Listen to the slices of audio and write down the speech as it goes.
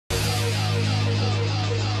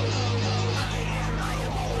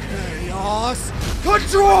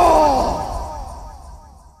control!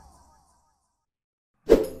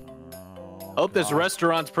 Hope this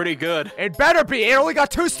restaurant's pretty good. It better be. It only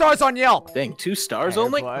got 2 stars on Yelp. Dang, 2 stars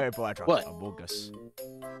only? What? Among Us.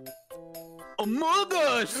 Among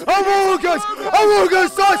Us! Among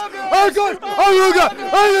Us, sauce! Among Us!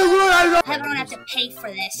 Everyone have to pay for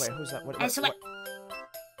this. Wait, who's that? What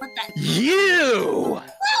the? You! Whoa,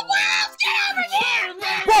 get over here!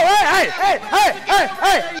 Whoa, hey!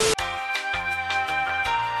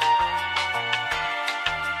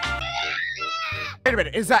 Wait a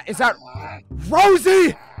minute, is that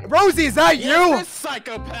Rosy? Rosy, is that you? This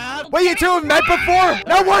psychopath! Wait, you two have met before?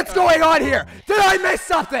 Now what's going on here? Did I miss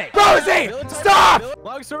something? Rosy, stop!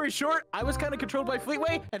 Long story short, I was kind of controlled by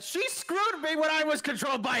Fleetway, and she screwed me when I was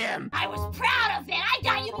controlled by him. I was proud of it. I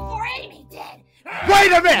got you before Amy did.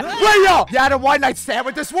 Wait a minute! Wait, yo! You had a one-night stand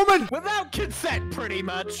with this woman? Without consent, pretty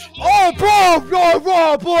much. Oh,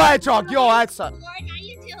 bro, Blue Hedgehog, yo, that's Lord, how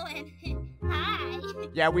you doing? Hi.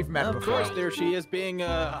 Yeah, we've met before. Of course, there she is being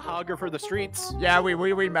a hogger for the streets. Yeah, we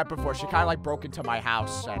met before. She kind of like broke into my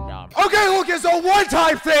house and Okay, look, it's a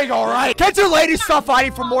one-time thing, all right? Get your lady stuff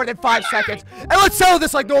hiding for more than 5 seconds, and let's settle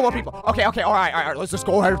this like normal people. Okay, all right. Let's just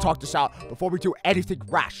go ahead and talk this out before we do anything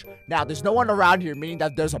rash. Now, there's no one around here, meaning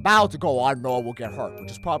that there's a battle to go on. No one will get hurt,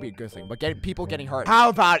 which is probably a good thing. But people getting hurt. How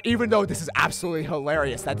about, even though this is absolutely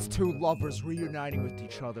hilarious, that's 2 lovers reuniting with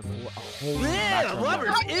each other for a whole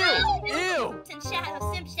lovers, ew.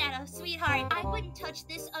 Simp Shadow, sweetheart, I wouldn't touch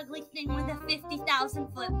this ugly thing with a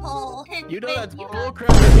 50,000-foot pole. You know that's bullcrap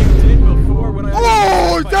that you did before when I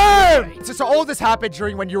Oh, damn! So all this happened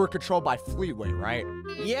during when you were controlled by Fleetway, right?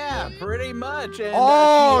 Yeah, pretty much. And,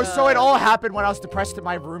 so it all happened when I was depressed in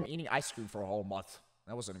my room eating ice cream for a whole month.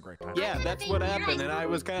 That wasn't a great time. Yeah, that's what happened, and I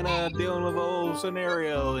was kind of dealing with the whole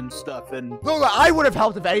scenario and stuff, and... Look, I would have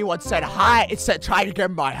helped if anyone said hi, instead trying to give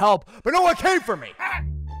my help, but no one came for me.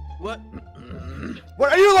 What?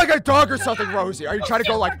 What, are you like a dog or something, Rosie? Are you trying to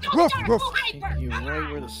go like, woof, woof? You're right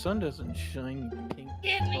where the sun doesn't shine, pink.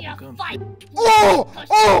 Give me a fight.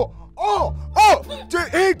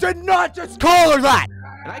 He did not just call her that.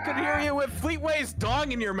 And I could hear you with Fleetway's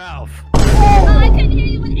dong in your mouth. I could hear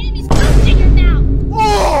you with Amy's cooch in your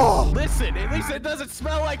mouth. Listen, at least it doesn't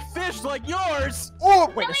smell like fish like yours.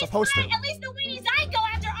 Wait, it's supposed to. At least the weenies I go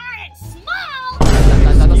after aren't small.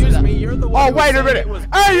 Excuse me, you're the one. Oh, wait a minute.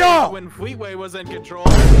 Hey, yo! When Fleetway was in control.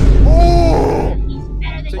 Oh! So you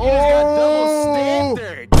just got double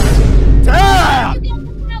standards. Damn!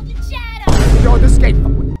 Yo, this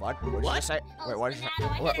game. What? What did you say? Wait, what did you say?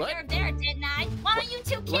 What? There, didn't I? Why don't you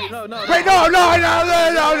 2 kiss? Wait, no. Wait,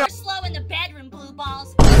 no. You're slow in the bedroom, blue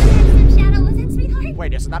balls. Shadow, was it, sweetheart?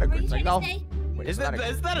 Wait, isn't that a good thing, though? Wait, is that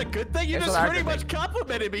a good thing? You just pretty much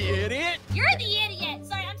complimented me, idiot. You're the idiot.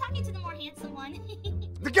 Sorry, I'm talking to the more handsome one.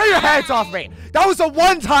 Get your hands off me! That was a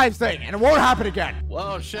one-time thing, and it won't happen again.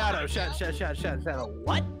 Whoa, Shadow,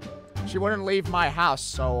 what? She wouldn't leave my house,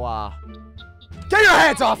 so, get your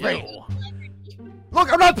hands off me!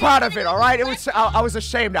 Look, I'm not proud of it, all right? It was I was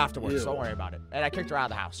ashamed afterwards. Don't worry about it. And I kicked her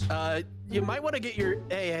out of the house. You might want to get your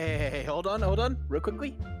hey, hold on, real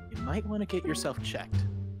quickly. You might want to get yourself checked.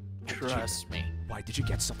 Trust me. Why did you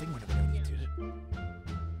get something when you did it?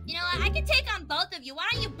 You know what? I can take on both of you. Why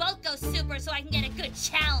don't you both go super so I can get a good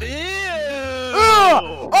challenge? Ew!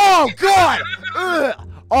 Oh God!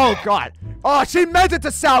 Oh God! Oh, she meant it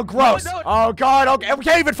to sound gross. No. Oh God! Okay, we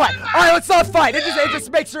can't even fight. All right, let's not fight. It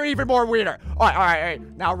just makes her even more weirder. All right.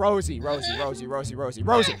 Now, Rosie,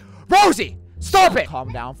 stop it!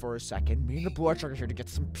 Calm down for a second. Me and the Blue Hedgehog are here to get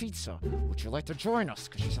some pizza. Would you like to join us?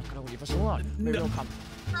 Because she's not gonna leave us alone. Maybe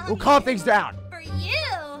we'll calm things down. For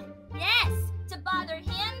you, yes. To bother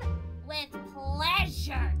him with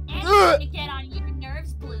pleasure. Anything to get on your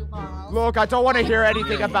nerves, blue balls. Look, I don't want to hear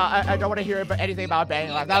anything about. I don't want to hear anything about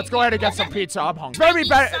banging life. Now let's go ahead and get some pizza. I'm hungry.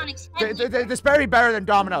 This berry better than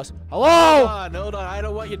Domino's. Hello. Hold on. I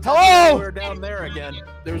don't want you to Hello. We're down there again.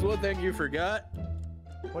 There's one thing you forgot.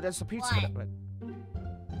 What is the pizza?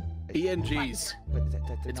 PNGs.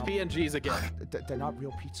 It's PNGs again. They're not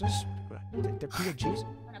real pizzas. They're PNGs.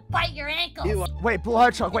 I'm gonna bite your ankles. Wait, Blue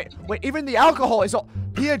Hedgehog. Wait. Even the alcohol is all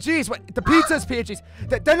PNGs. Wait, the pizza's PNGs.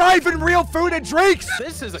 They're not even real food and drinks.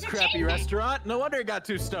 This is a crappy restaurant. No wonder it got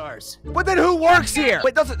 2 stars. But then who works here?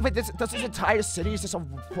 Wait, does this entire city is just a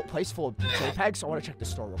place full of JPEGs? I want to check the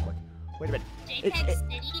store real quick. Wait a minute.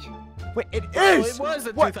 JPEG City. Wait, it is. It was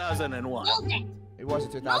in 2001. It was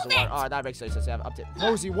in 2001. Oh, that makes sense. Let's have update.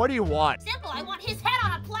 Rosie, what do you want? Simple. I want his head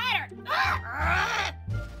on a platter.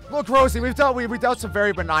 Look, Rosie, we've dealt some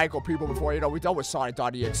very maniacal people before. You know, we dealt with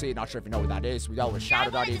Sonic.EXE. Not sure if you know what that is. We dealt with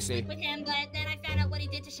Shadow.EXE. with him, but then I found out what he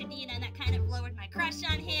did to Shadina, and that kind of lowered my crush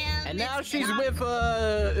on him. And now she's with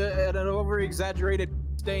an over-exaggerated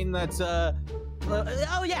stain that's oh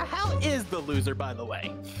yeah, how is the loser, by the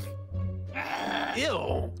way?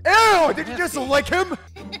 Ew. Ew! Did you just lick him?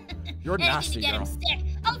 You're nasty, to get girl. him sick.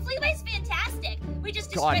 Oh, Fleaway's fantastic. We just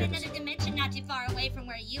destroyed another dimension not too far away from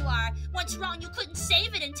where you are. What's wrong? You couldn't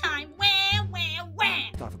save it in time. Wah, wah, wah.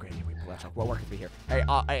 Have a great day. We'll work with me here. Hey,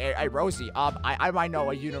 Rosie, I might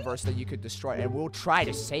know a universe that you could destroy, and we'll try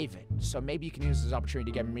to save it. So maybe you can use this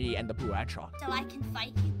opportunity to get me and the Blue Hedgehog. So I can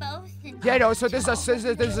fight you both? And yeah, no, so this is a special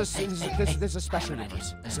universe.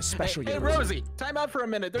 This is a special universe. Hey, Rosie, time out for a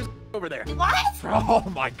minute. There's over there. What? Oh,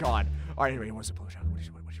 my God. All right, anyway, what's the Blue Hedgehog? What do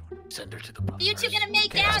you want? Send her to the Are you two gonna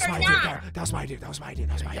make out or not? That was my idea. That was my idea.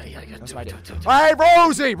 Yeah. All right,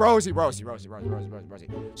 Rosie.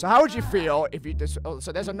 So how would you feel if you so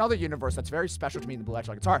there's another universe that's very special to me in the Blue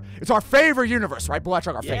Hedgehog. It's our favorite universe, right? Blue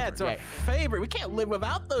Hedgehog, our favorite. Yeah, it's our favorite. We can't live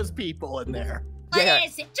without those people in there. What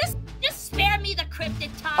is it? Just spare me the cryptid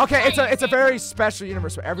talk. Okay, it's a very special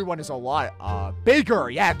universe where everyone is a lot bigger.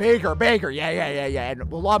 Yeah, bigger. Yeah, and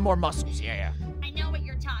a lot more muscles. Yeah. I know what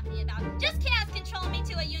you're talking about. Just cast control me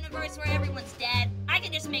to a universe where everyone's dead. I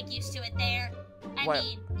can just make used to it there. I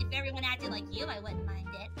mean, if everyone acted like you, I wouldn't mind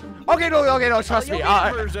it. Okay, no, trust me.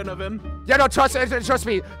 Version of him. Yeah, no, trust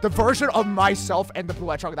me. The version of myself and the Blue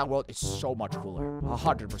Hedgehog in that world is so much cooler.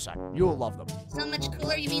 100%. You'll love them. So much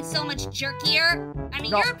cooler? You mean so much jerkier? I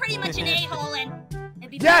mean, you're pretty much an a-hole and...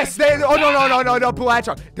 Yes, no, Blue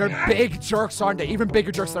Hedgehog. They're big jerks, aren't they? Even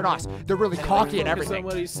bigger jerks than us. They're really cocky and everything.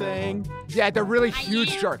 What he's saying. Yeah, they're really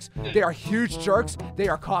huge jerks. They are huge jerks. They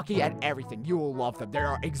are cocky and everything. You will love them. They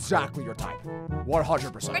are exactly your type.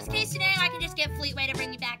 100%. Worst case scenario, I can just get Fleetway to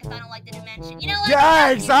bring me back if I don't like the dimension. You know what? Yeah,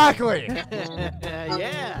 exactly.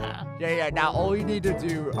 Yeah. Now, all you need to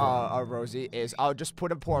do, Rosie, is I'll just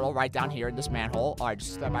put a portal right down here in this manhole. All right,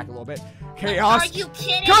 just step back a little bit. Chaos. Are you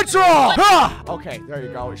kidding? Control! Okay, there you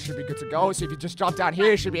go. It should be good to go. So if you just jump down here,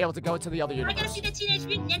 you should be able to go to the other universe. I gotta see the Teenage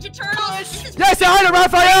Mutant Ninja Turtles. Yes, say hi to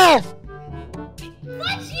Raphael!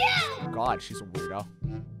 What's you? God, she's a weirdo.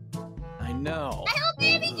 I know. I hope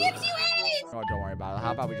baby gives you AIDS. Oh, don't worry about it.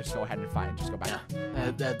 How about we just go ahead and fight and just go back?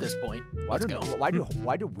 At this point, Why do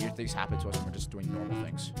weird things happen to us when we're just doing normal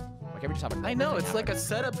things? Why can't we just have a normal I know, thing it's happen? like a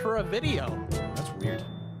setup for a video. That's weird.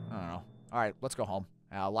 I don't know. All right, let's go home.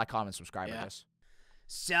 Like, comment, subscribe, I guess.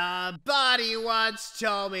 Somebody once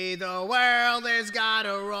told me the world has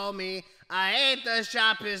gotta roll me. I ain't the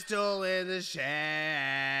sharpest tool in the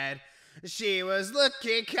shed. She was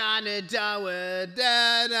looking kinda dumb with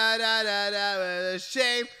the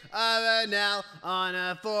shape of an L on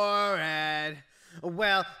her forehead.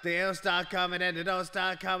 Well, they don't stop coming and they don't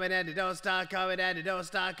stop coming and they don't stop coming and they don't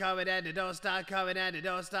stop coming and they don't stop coming and they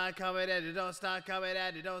don't stop coming and they don't stop coming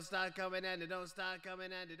and they don't stop coming and they don't stop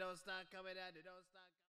coming and they don't stop coming and they don't stop.